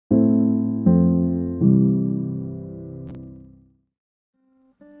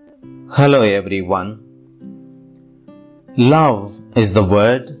Hello everyone. Love is the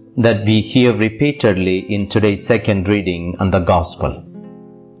word that we hear repeatedly in today's second reading on the Gospel.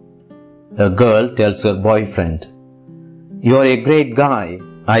 A girl tells her boyfriend, "You are a great guy.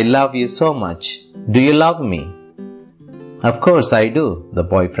 I love you so much. Do you love me?" "Of course I do," the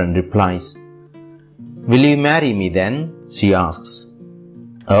boyfriend replies. "Will you marry me then?" she asks.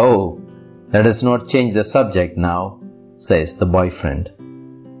 "Oh, let us not change the subject now," says the boyfriend.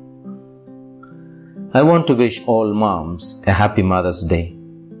 I want to wish all moms a happy Mother's Day.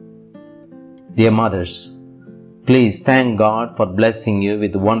 Dear mothers, please thank God for blessing you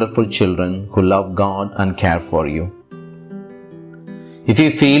with wonderful children who love God and care for you. If you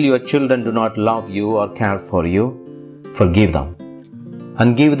feel your children do not love you or care for you, forgive them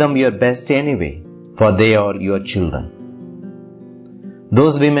and give them your best anyway, for they are your children.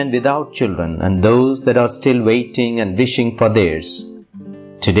 Those women without children and those that are still waiting and wishing for theirs,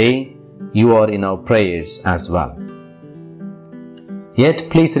 today you are in our prayers as well. Yet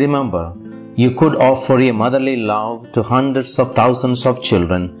please remember, you could offer a motherly love to hundreds of thousands of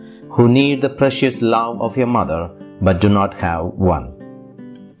children who need the precious love of your mother but do not have one.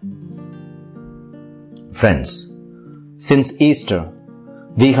 Friends, since Easter,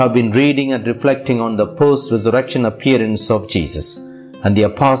 we have been reading and reflecting on the post-resurrection appearance of Jesus and the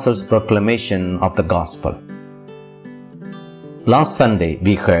Apostles' proclamation of the Gospel. Last Sunday,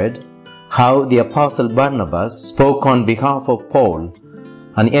 we heard how the Apostle Barnabas spoke on behalf of Paul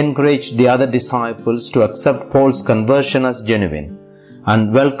and encouraged the other disciples to accept Paul's conversion as genuine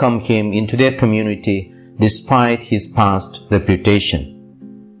and welcome him into their community despite his past reputation.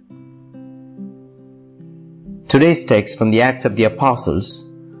 Today's text from the Acts of the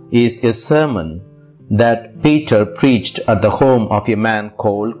Apostles is a sermon that Peter preached at the home of a man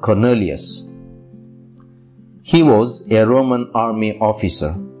called Cornelius. He was a Roman army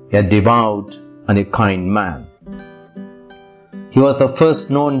officer, a devout and a kind man. He was the first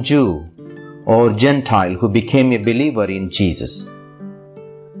known Jew or Gentile who became a believer in Jesus.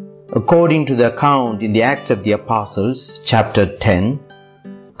 According to the account in the Acts of the Apostles, chapter 10,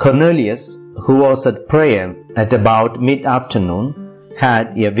 Cornelius, who was at prayer at about mid-afternoon,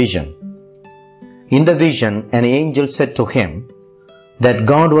 had a vision. In the vision, an angel said to him that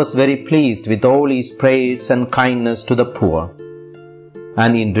God was very pleased with all his prayers and kindness to the poor,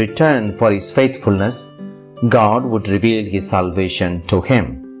 and in return for his faithfulness, God would reveal his salvation to him.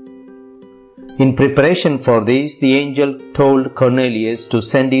 In preparation for this, the angel told Cornelius to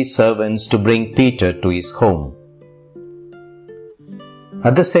send his servants to bring Peter to his home.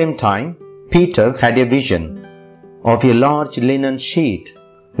 At the same time, Peter had a vision of a large linen sheet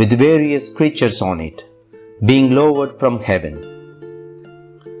with various creatures on it, being lowered from heaven.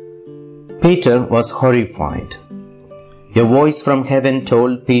 Peter was horrified. A voice from heaven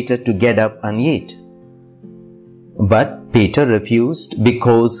told Peter to get up and eat. But Peter refused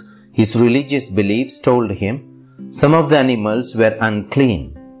because his religious beliefs told him some of the animals were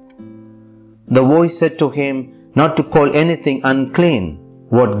unclean. The voice said to him not to call anything unclean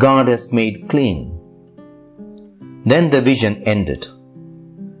what God has made clean. Then the vision ended.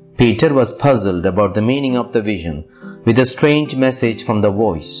 Peter was puzzled about the meaning of the vision with a strange message from the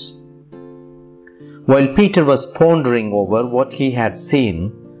voice. While Peter was pondering over what he had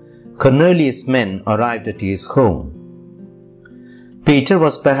seen, Cornelius' men arrived at his home. Peter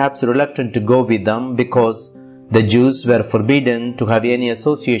was perhaps reluctant to go with them because the Jews were forbidden to have any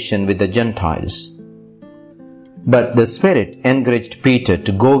association with the Gentiles. But the Spirit encouraged Peter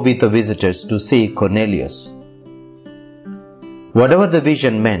to go with the visitors to see Cornelius. Whatever the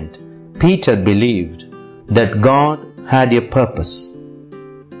vision meant, Peter believed that God had a purpose.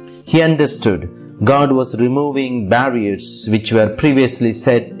 He understood God was removing barriers which were previously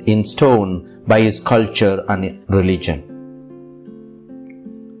set in stone by his culture and religion.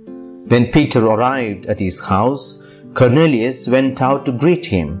 When Peter arrived at his house, Cornelius went out to greet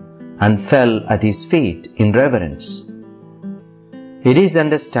him and fell at his feet in reverence. It is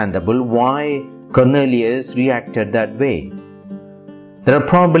understandable why Cornelius reacted that way. There are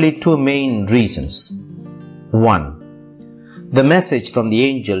probably two main reasons. One, the message from the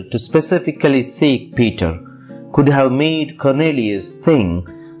angel to specifically seek Peter could have made Cornelius think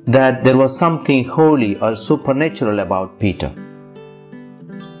that there was something holy or supernatural about Peter.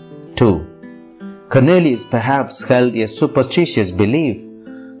 2. Cornelius perhaps held a superstitious belief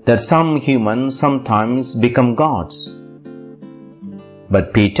that some humans sometimes become gods.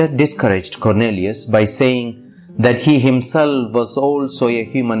 But Peter discouraged Cornelius by saying that he himself was also a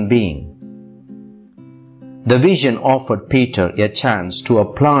human being. The vision offered Peter a chance to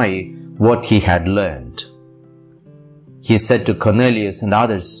apply what he had learned. He said to Cornelius and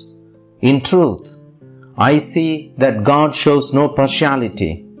others, In truth, I see that God shows no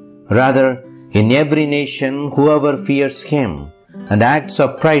partiality. Rather, in every nation, whoever fears Him and acts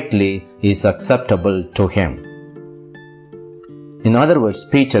uprightly is acceptable to Him. In other words,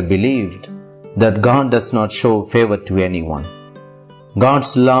 Peter believed that God does not show favor to anyone.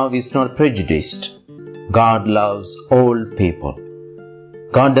 God's love is not prejudiced. God loves all people.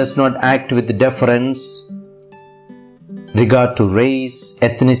 God does not act with deference regard to race,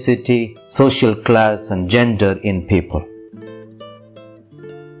 ethnicity, social class and gender in people.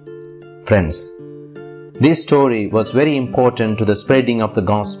 Friends, this story was very important to the spreading of the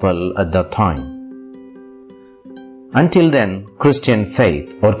gospel at that time. Until then, Christian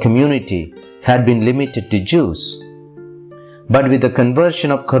faith or community had been limited to Jews. But with the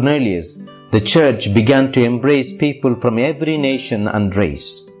conversion of Cornelius, the church began to embrace people from every nation and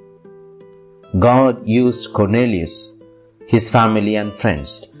race. God used Cornelius, his family and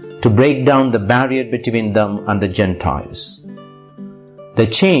friends, to break down the barrier between them and the Gentiles. The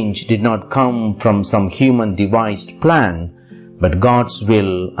change did not come from some human devised plan, but God's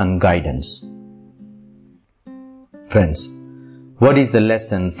will and guidance. Friends, what is the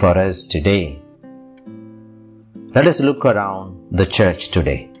lesson for us today? Let us look around the church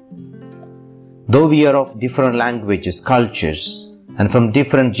today. Though we are of different languages, cultures, and from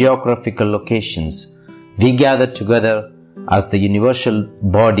different geographical locations, we gather together as the universal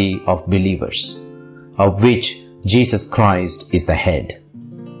body of believers, of which Jesus Christ is the head.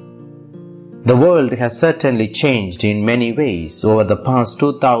 The world has certainly changed in many ways over the past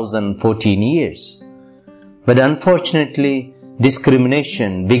 2014 years. But unfortunately,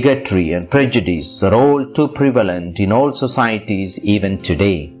 discrimination, bigotry and prejudice are all too prevalent in all societies even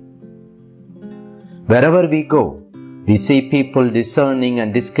today. Wherever we go, we see people discerning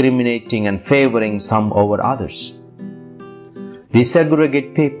and discriminating and favoring some over others. We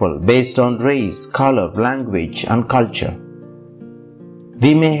segregate people based on race, color, language and culture.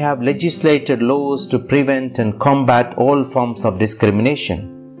 We may have legislated laws to prevent and combat all forms of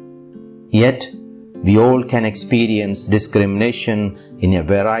discrimination. Yet, we all can experience discrimination in a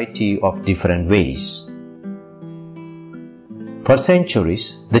variety of different ways. For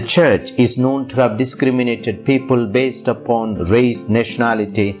centuries, the church is known to have discriminated people based upon race,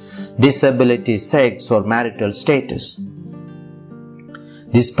 nationality, disability, sex or marital status.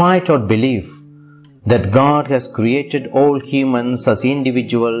 Despite our belief that God has created all humans as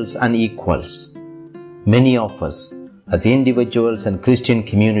individuals and equals, many of us, as individuals and Christian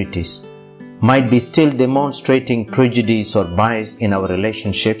communities, might be still demonstrating prejudice or bias in our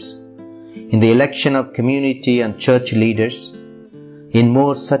relationships, in the election of community and church leaders, in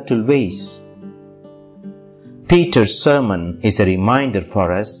more subtle ways. Peter's sermon is a reminder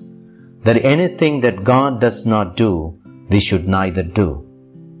for us that anything that God does not do, we should neither do.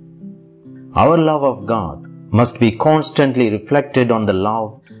 Our love of God must be constantly reflected on the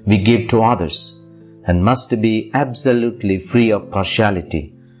love we give to others and must be absolutely free of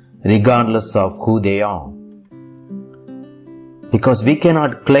partiality, regardless of who they are. Because we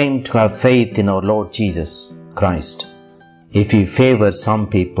cannot claim to have faith in our Lord Jesus Christ if we favor some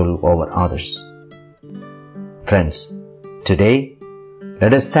people over others. Friends, today,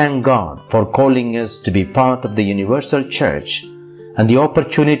 let us thank God for calling us to be part of the universal church and the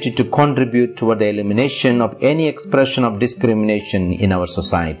opportunity to contribute toward the elimination of any expression of discrimination in our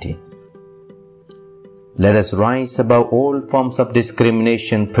society. Let us rise above all forms of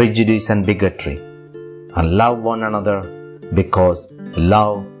discrimination, prejudice and bigotry and love one another because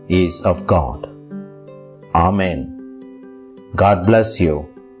love is of God. Amen. God bless you.